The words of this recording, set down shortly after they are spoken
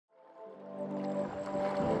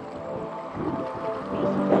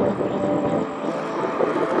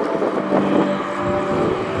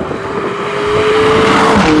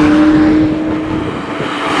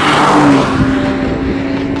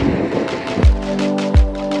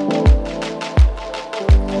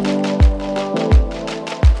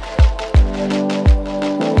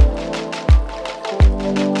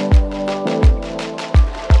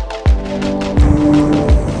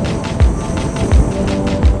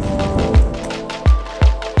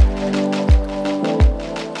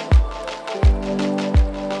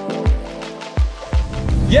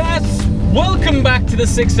the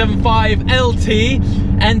 675 LT,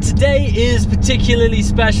 and today is particularly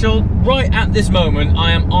special. Right at this moment, I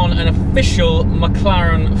am on an official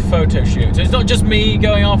McLaren photo shoot. So it's not just me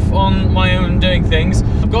going off on my own doing things.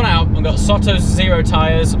 I've gone out and got Soto's Zero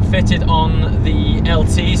tyres fitted on the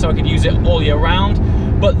LT so I could use it all year round.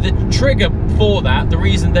 But the trigger for that, the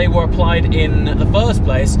reason they were applied in the first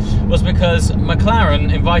place, was because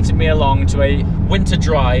McLaren invited me along to a winter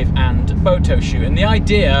drive and photo shoot. And the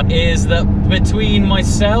idea is that between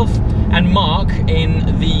myself and Mark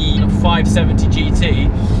in the 570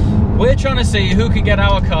 GT, we're trying to see who can get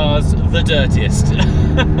our cars the dirtiest.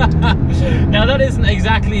 Now that isn't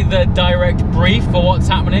exactly the direct brief for what's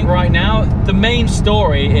happening right now. The main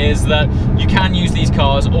story is that you can use these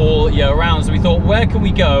cars all year round. So we thought, where can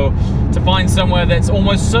we go to find somewhere that's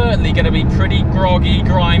almost certainly going to be pretty groggy,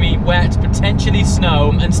 grimy, wet, potentially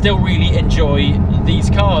snow, and still really enjoy these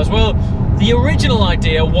cars? Well, the original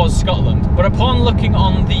idea was Scotland, but upon looking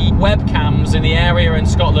on the webcams in the area in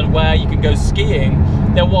Scotland where you can go skiing,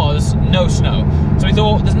 there was no snow. So we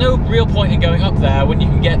thought there's no real point in going up there when you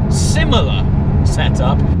can get similar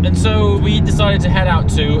setup, and so we decided to head out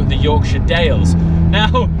to the Yorkshire Dales.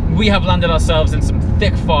 Now, we have landed ourselves in some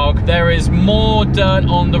thick fog. There is more dirt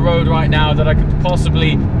on the road right now that I could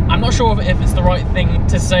possibly, I'm not sure if it's the right thing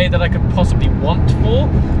to say that I could possibly want for,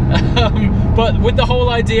 but with the whole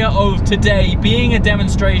idea of today being a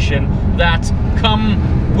demonstration that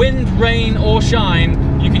come wind, rain or shine,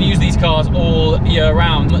 you can use these cars all year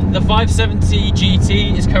round. The 570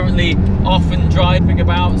 GT is currently off and driving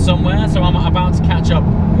about somewhere, so I'm about to catch up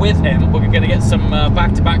with him. We're going to get some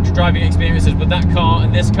back-to-back driving experiences with that car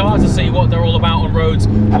and this car to see what they're all about on roads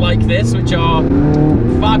like this, which are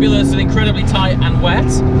fabulous and incredibly tight and wet.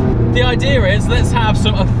 The idea is, let's have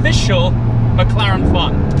some official McLaren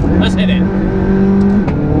fun. Let's hit it.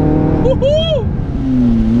 Woohoo!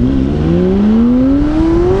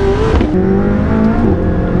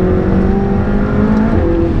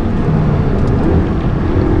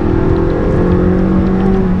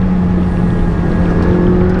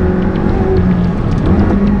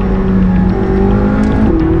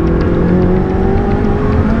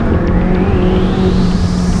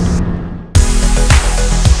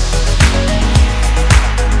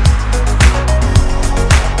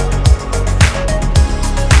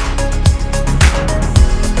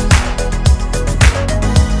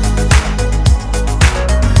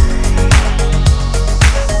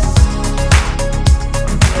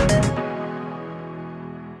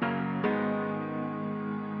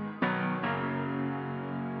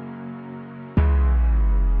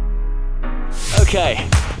 Okay,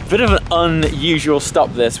 bit of an unusual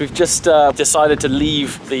stop this. We've just decided to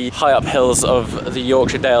leave the high up hills of the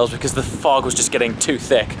Yorkshire Dales because the fog was just getting too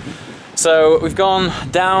thick. So we've gone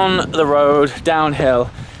down the road,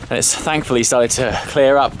 downhill, and it's thankfully started to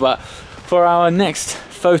clear up. But for our next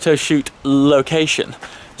photo shoot location,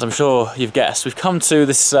 as I'm sure you've guessed, we've come to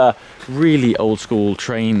this really old school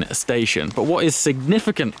train station. But what is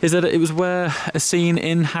significant is that it was where a scene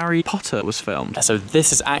in Harry Potter was filmed. So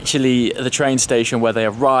this is actually the train station where they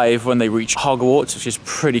arrive when they reach Hogwarts, which is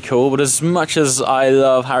pretty cool. But as much as I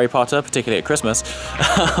love Harry Potter, particularly at Christmas,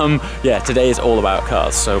 yeah, today is all about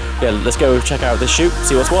cars. So yeah, let's go check out this shoot,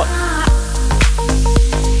 see what's what.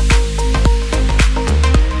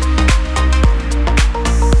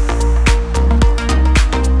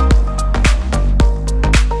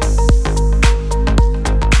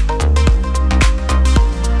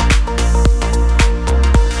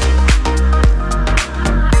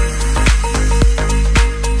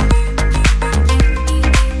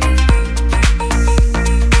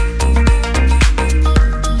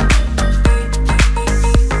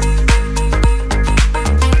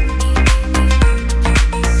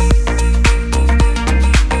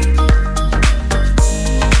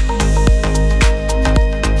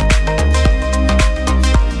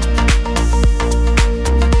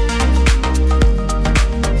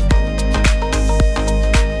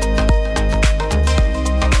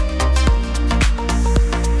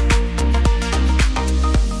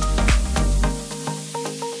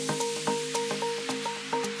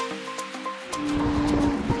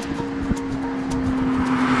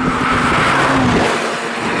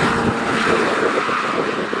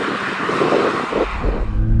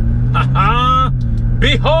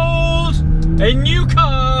 Behold, a new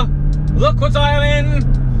car. Look what I am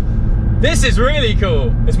in. This is really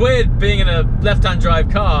cool. It's weird being in a left-hand drive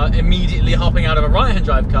car, immediately hopping out of a right-hand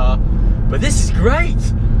drive car, but this is great.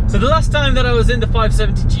 So the last time that I was in the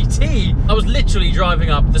 570 GT, I was literally driving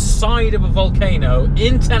up the side of a volcano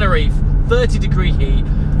in Tenerife, 30-degree heat,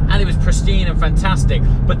 and it was pristine and fantastic.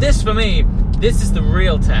 But this for me this is the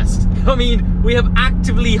real test. I mean, we have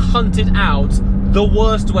actively hunted out the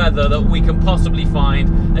worst weather that we can possibly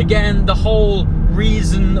find. Again, the whole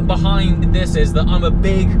reason behind this is that I'm a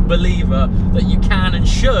big believer that you can and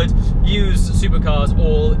should use supercars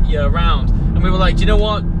all year round. And we were like, do you know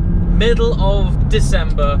what? Middle of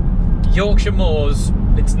December, Yorkshire moors,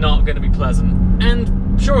 it's not going to be pleasant.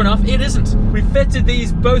 And sure enough, it isn't. We fitted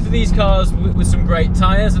both of these cars with some great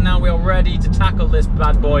tyres, and now we are ready to tackle this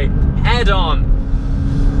bad boy head on.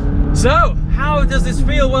 So, how does this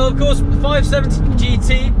feel? Well, of course, 570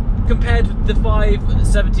 GT compared with the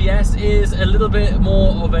 570S is a little bit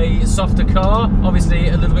more of a softer car. Obviously,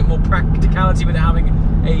 a little bit more practicality with having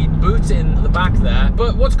a boot in the back there.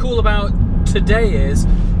 But what's cool about today is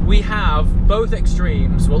we have both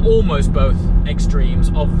extremes, well, almost both extremes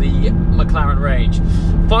of the McLaren range.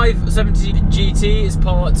 570 GT is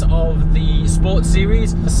part of the Sports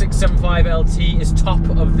Series. 675 LT is top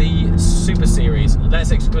of the Super Series.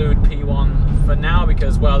 Let's exclude P1 for now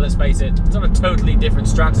because, well, let's face it, it's on a totally different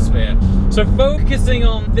stratosphere. So focusing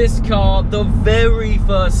on this car, the very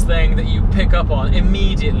first thing that you pick up on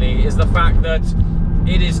immediately is the fact that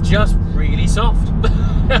it is just really soft.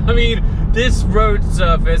 I mean, this road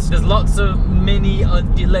surface, there's lots of mini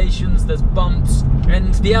undulations, there's bumps,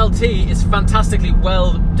 and the LT is fantastically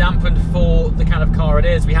well dampened for the kind of car it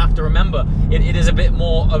is. We have to remember, it is a bit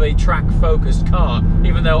more of a track-focused car,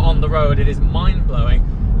 even though on the road it is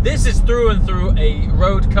mind-blowing. This is through and through a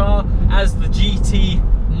road car, as the GT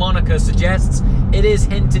moniker suggests. It is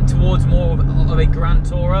hinted towards more of a Grand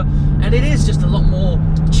Tourer, and it is just a lot more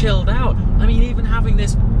chilled out. I mean, even having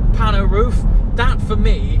this pano roof, that for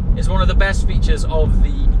me is one of the best features of the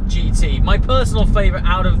GT. My personal favourite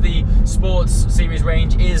out of the Sports Series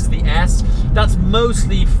range is the S. That's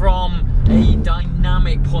mostly from a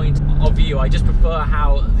dynamic point of view. I just prefer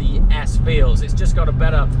how the S feels. It's just got a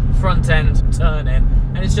better front end turn in,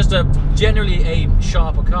 and it's just generally a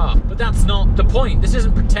sharper car. But that's not the point. This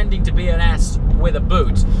isn't pretending to be an S with a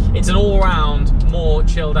boot. It's an all-round, more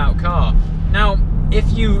chilled out car. Now, if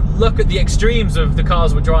you look at the extremes of the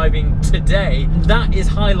cars we're driving today, that is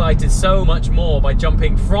highlighted so much more by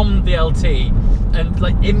jumping from the LT and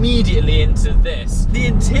like immediately into this. The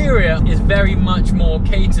interior is very much more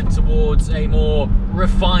catered towards a more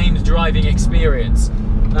refined driving experience.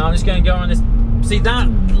 Now I'm just going to go on this. See that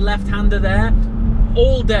left-hander there?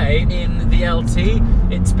 All day in the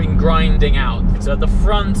LT, it's been grinding out. So the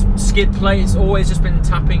front skid plate's always just been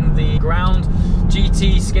tapping the ground.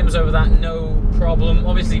 GT skims over that, no problem.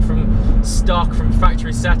 Obviously from stock, from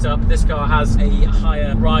factory setup, this car has a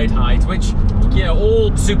higher ride height, which, you know, all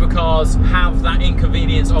supercars have that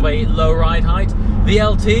inconvenience of a low ride height. The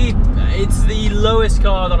LT, it's the lowest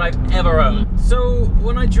car that I've ever owned. So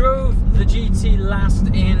when I drove the GT last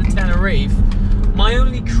in Tenerife, my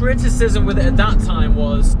only criticism with it at that time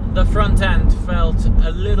was the front end felt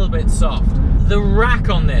a little bit soft. The rack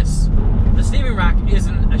on this, the steering rack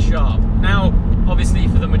isn't as sharp. Now, obviously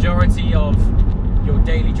for the majority of your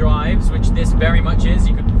daily drives, which this very much is,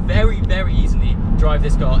 you could very, very easily drive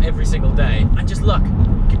this car every single day. And just look,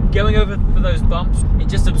 going over for those bumps, it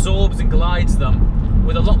just absorbs and glides them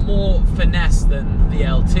with a lot more finesse than the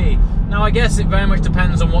LT. Now, I guess it very much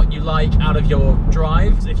depends on what you like out of your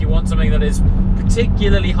drives. If you want something that is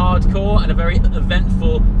particularly hardcore and a very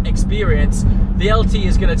eventful experience, the LT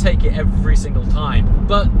is going to take it every single time.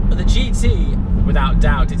 But the GT, without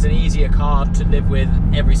doubt, it's an easier car to live with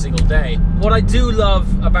every single day. What I do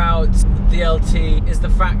love about the LT is the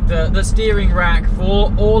fact that the steering rack,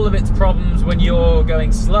 for all of its problems when you're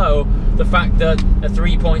going slow, the fact that a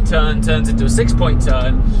 3-point turn turns into a 6-point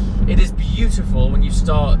turn, it is beautiful when you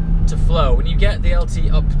start to flow. When you get the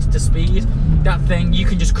LT up to speed, that thing, you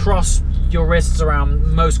can just cross your wrists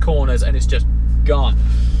around most corners and it's just gone.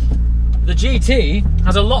 The GT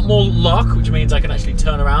has a lot more lock, which means I can actually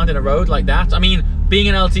turn around in a road like that. I mean, being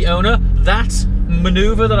an LT owner, that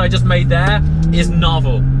maneuver that I just made there is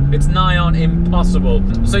novel. It's nigh on impossible.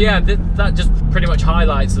 So yeah, that just pretty much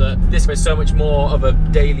highlights that this is so much more of a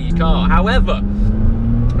daily car. However,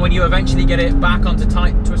 when you eventually get it back onto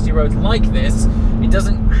tight, twisty roads like this, it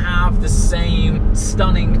doesn't have the same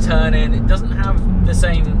stunning turn-in, it doesn't have the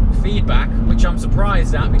same feedback, which I'm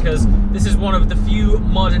surprised at, because this is one of the few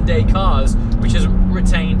modern-day cars which has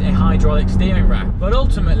retained a hydraulic steering rack. But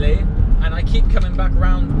ultimately, and I keep coming back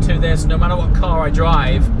around to this no matter what car I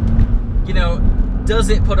drive, you know, does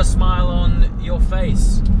it put a smile on your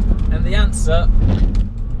face? And the answer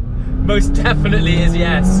most definitely is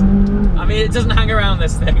yes. I mean, it doesn't hang around,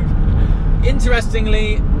 this thing.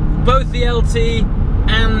 Interestingly, both the LT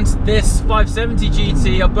and this 570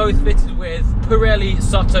 GT are both fitted with Pirelli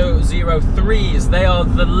Soto 03s. They are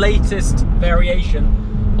the latest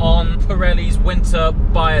variation on Pirelli's winter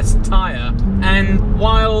bias tyre, and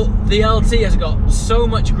while the LT has got so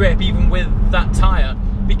much grip even with that tyre,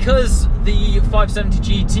 because the 570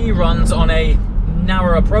 GT runs on a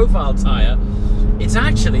narrower profile tyre, it's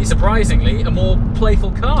actually surprisingly a more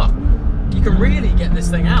playful car. You can really get this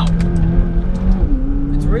thing out.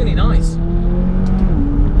 It's really nice.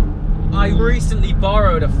 I recently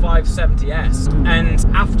borrowed a 570S, and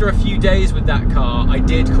after a few days with that car, I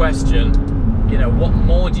did question, you know, what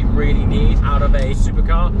more do you really need out of a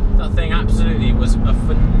supercar? That thing absolutely was a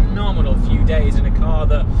phenomenal few days in a car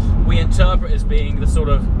that we interpret as being the sort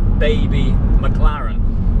of baby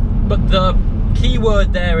McLaren. But the key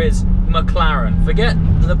word there is McLaren. Forget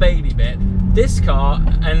the baby bit. This car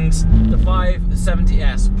and the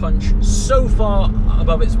 570S punch so far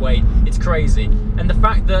above its weight, it's crazy. And the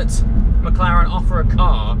fact that McLaren offer a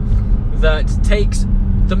car that takes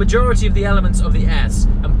the majority of the elements of the S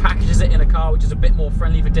and packages it in a car which is a bit more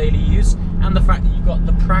friendly for daily use, and the fact that you've got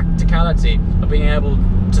the practicality of being able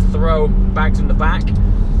to throw bags in the back,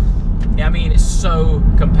 I mean, it's so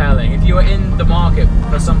compelling. If you are in the market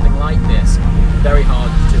for something like this, very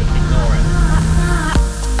hard to ignore it.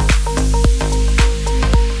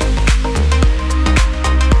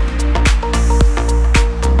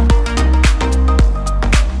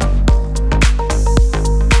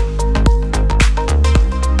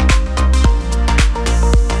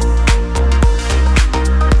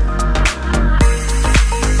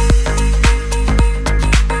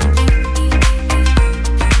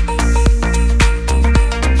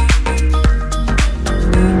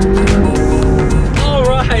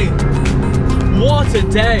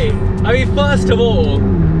 Day. I mean, first of all,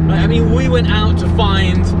 I mean, we went out to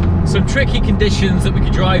find some tricky conditions that we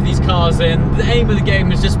could drive these cars in. The aim of the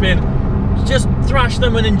game has just been just thrash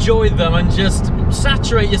them and enjoy them, and just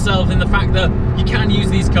saturate yourself in the fact that you can use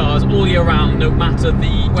these cars all year round, no matter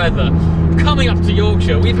the weather. Coming up to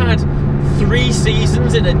Yorkshire, we've had 3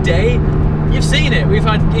 seasons in a day. You've seen it. We've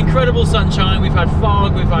had incredible sunshine, we've had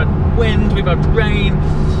fog, we've had wind, we've had rain.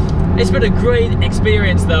 It's been a great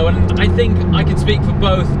experience though, and I think I can speak for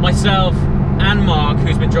both myself and Mark,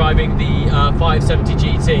 who's been driving the 570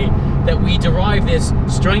 GT, that we derive this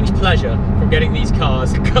strange pleasure from getting these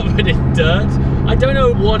cars covered in dirt. I don't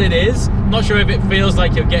know what it is. I'm not sure if it feels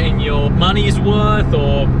like you're getting your money's worth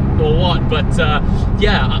or what, but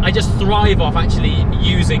yeah, I just thrive off actually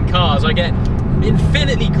using cars. I get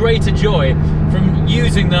infinitely greater joy from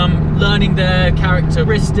using them, learning their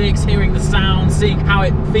characteristics, hearing the sound, seeing how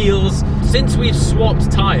it feels. Since we've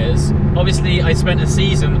swapped tyres, obviously I spent a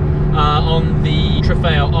season on the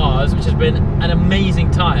Trofeo Rs, which has been an amazing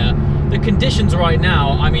tyre. The conditions right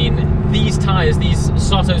now, I mean, these tyres, these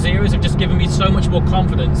Soto Zeros, have just given me so much more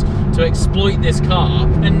confidence to exploit this car.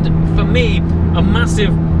 And for me, a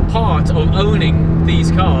massive part of owning these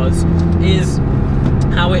cars is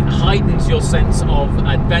how it heightens your sense of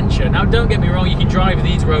adventure. Now, don't get me wrong, you can drive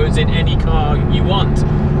these roads in any car you want,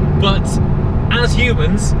 but as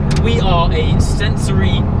humans, we are a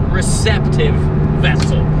sensory receptive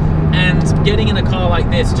vessel, and getting in a car like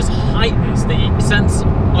this just heightens the sense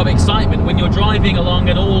of excitement when you're driving along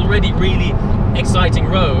an already really exciting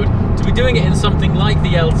road. To be doing it in something like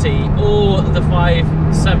the LT or the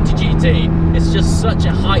 570 GT, it's just such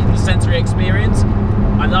a heightened sensory experience.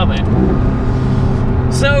 I love it.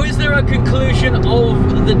 So is there a conclusion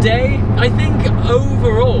of the day? I think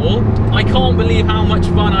overall, I can't believe how much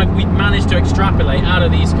fun we've managed to extrapolate out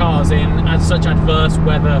of these cars in such adverse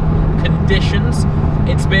weather conditions.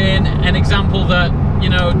 It's been an example that, you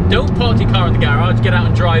know, don't park your car in the garage, get out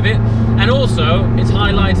and drive it. And also, it's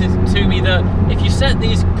highlighted to me that if you set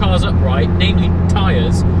these cars up right, namely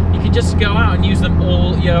tyres, you can just go out and use them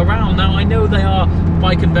all year round. Now, I know they are,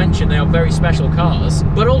 by convention, they are very special cars,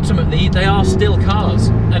 but ultimately, they are still cars.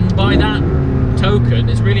 And by that token,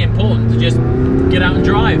 it's really important to just get out and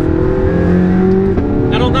drive.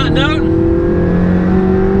 And on that note,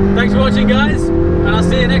 thanks for watching, guys, and I'll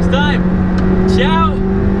see you next time. Ciao!